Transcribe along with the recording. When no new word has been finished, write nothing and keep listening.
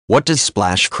What does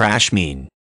splash crash mean?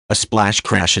 A splash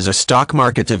crash is a stock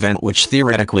market event which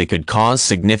theoretically could cause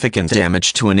significant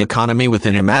damage to an economy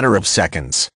within a matter of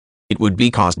seconds. It would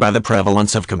be caused by the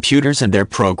prevalence of computers and their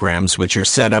programs which are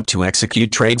set up to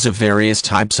execute trades of various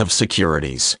types of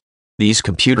securities. These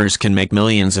computers can make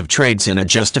millions of trades in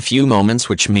just a few moments,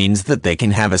 which means that they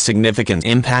can have a significant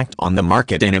impact on the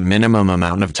market in a minimum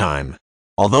amount of time.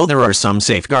 Although there are some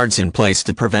safeguards in place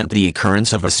to prevent the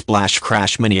occurrence of a splash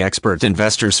crash, many expert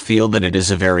investors feel that it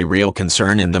is a very real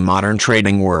concern in the modern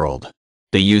trading world.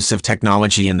 The use of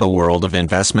technology in the world of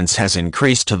investments has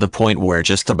increased to the point where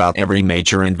just about every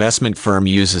major investment firm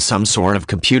uses some sort of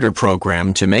computer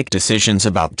program to make decisions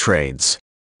about trades.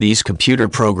 These computer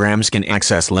programs can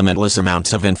access limitless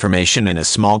amounts of information in a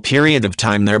small period of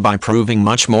time, thereby proving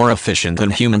much more efficient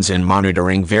than humans in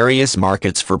monitoring various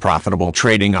markets for profitable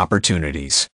trading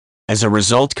opportunities. As a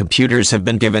result, computers have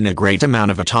been given a great amount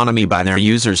of autonomy by their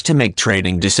users to make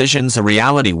trading decisions a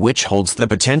reality which holds the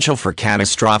potential for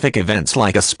catastrophic events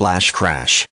like a splash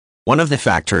crash. One of the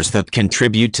factors that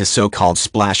contribute to so-called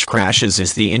splash crashes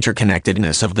is the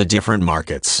interconnectedness of the different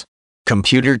markets.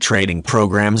 Computer trading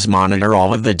programs monitor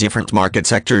all of the different market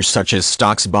sectors such as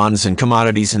stocks, bonds, and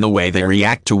commodities and the way they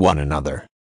react to one another.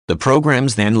 The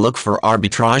programs then look for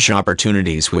arbitrage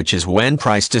opportunities, which is when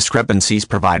price discrepancies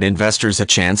provide investors a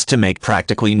chance to make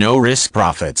practically no-risk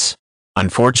profits.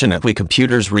 Unfortunately,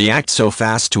 computers react so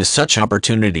fast to such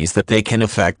opportunities that they can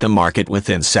affect the market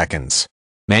within seconds.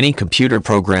 Many computer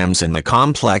programs and the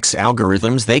complex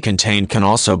algorithms they contain can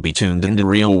also be tuned into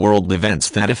real-world events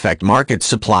that affect market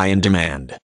supply and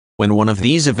demand. When one of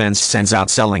these events sends out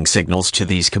selling signals to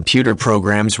these computer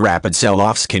programs, rapid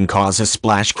sell-offs can cause a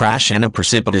splash crash and a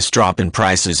precipitous drop in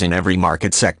prices in every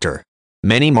market sector.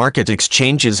 Many market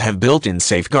exchanges have built-in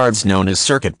safeguards known as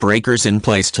circuit breakers in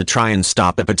place to try and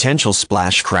stop a potential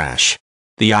splash crash.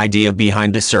 The idea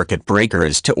behind a circuit breaker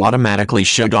is to automatically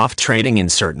shut off trading in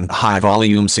certain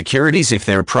high-volume securities if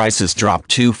their prices drop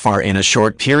too far in a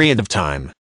short period of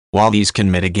time. While these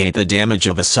can mitigate the damage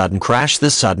of a sudden crash,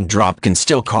 the sudden drop can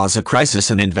still cause a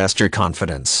crisis in investor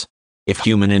confidence. If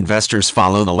human investors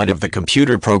follow the lead of the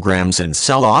computer programs and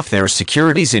sell off their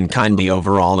securities in kind, the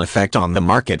overall effect on the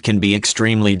market can be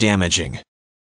extremely damaging.